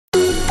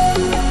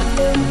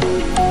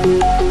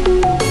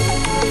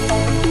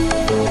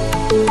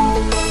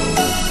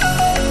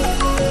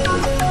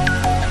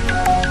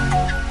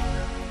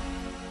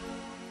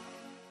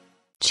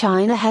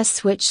China has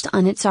switched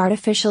on its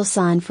artificial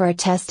sun for a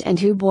test,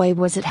 and oh boy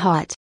was it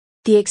hot.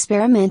 The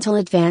experimental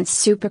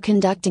Advanced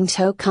Superconducting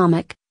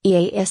Tokamak,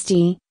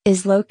 EASD,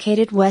 is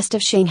located west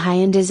of Shanghai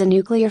and is a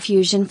nuclear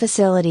fusion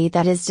facility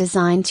that is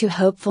designed to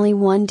hopefully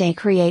one day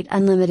create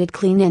unlimited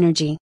clean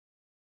energy.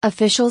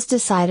 Officials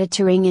decided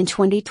to ring in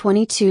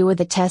 2022 with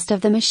a test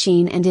of the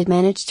machine, and it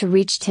managed to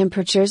reach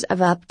temperatures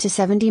of up to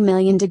 70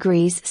 million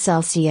degrees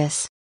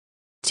Celsius.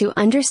 To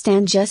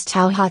understand just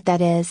how hot that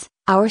is,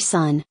 our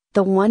sun,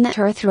 the one that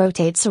Earth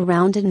rotates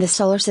around in the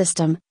solar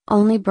system,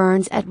 only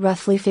burns at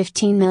roughly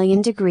 15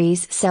 million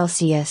degrees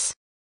Celsius.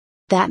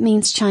 That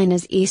means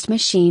China's East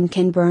machine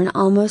can burn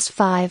almost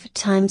 5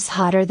 times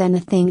hotter than the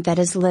thing that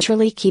is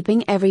literally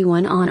keeping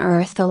everyone on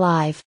Earth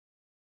alive.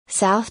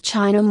 South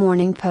China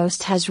Morning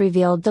Post has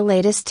revealed the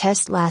latest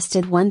test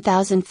lasted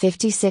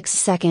 1056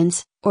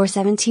 seconds, or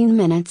 17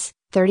 minutes,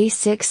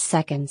 36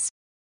 seconds.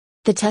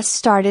 The test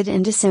started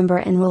in December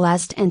and will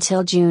last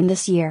until June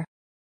this year.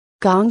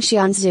 Gong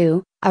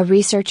Xianzhu, a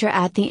researcher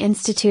at the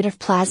Institute of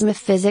Plasma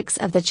Physics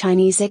of the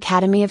Chinese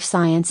Academy of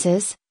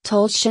Sciences,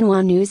 told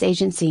Xinhua News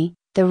Agency,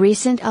 the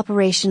recent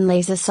operation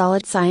lays a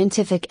solid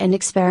scientific and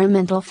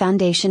experimental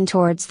foundation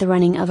towards the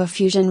running of a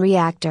fusion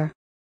reactor.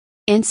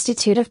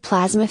 Institute of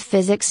Plasma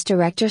Physics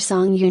Director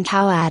Song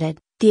Yuntao added,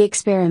 the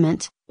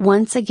experiment,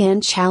 once again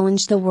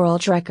challenged the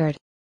world record.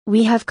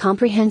 We have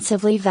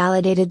comprehensively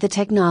validated the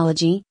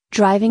technology,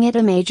 driving it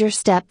a major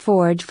step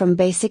forward from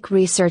basic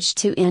research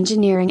to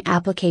engineering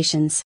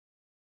applications.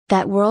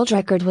 That world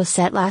record was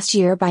set last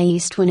year by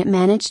East when it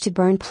managed to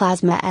burn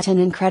plasma at an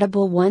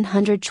incredible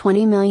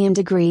 120 million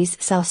degrees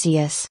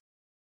Celsius.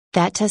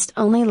 That test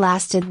only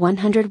lasted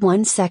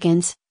 101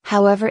 seconds,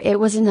 however it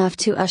was enough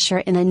to usher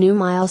in a new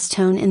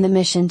milestone in the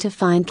mission to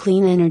find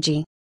clean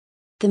energy.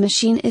 The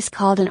machine is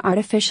called an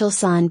artificial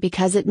sun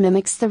because it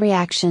mimics the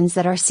reactions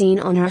that are seen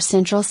on our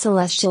central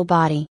celestial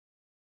body.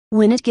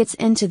 When it gets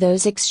into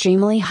those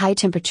extremely high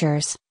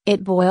temperatures,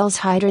 it boils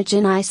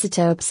hydrogen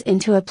isotopes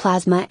into a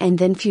plasma and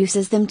then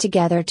fuses them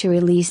together to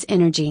release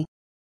energy.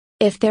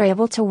 If they're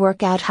able to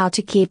work out how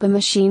to keep a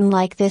machine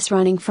like this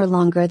running for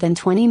longer than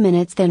 20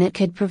 minutes, then it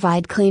could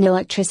provide clean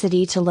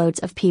electricity to loads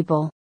of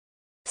people.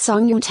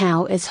 Song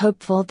Yuntao is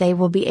hopeful they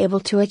will be able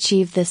to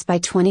achieve this by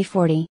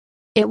 2040.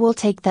 It will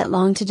take that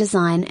long to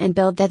design and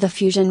build the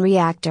fusion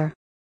reactor.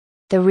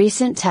 The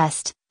recent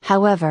test,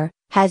 however,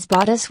 has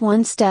brought us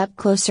one step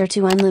closer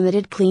to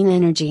unlimited clean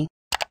energy.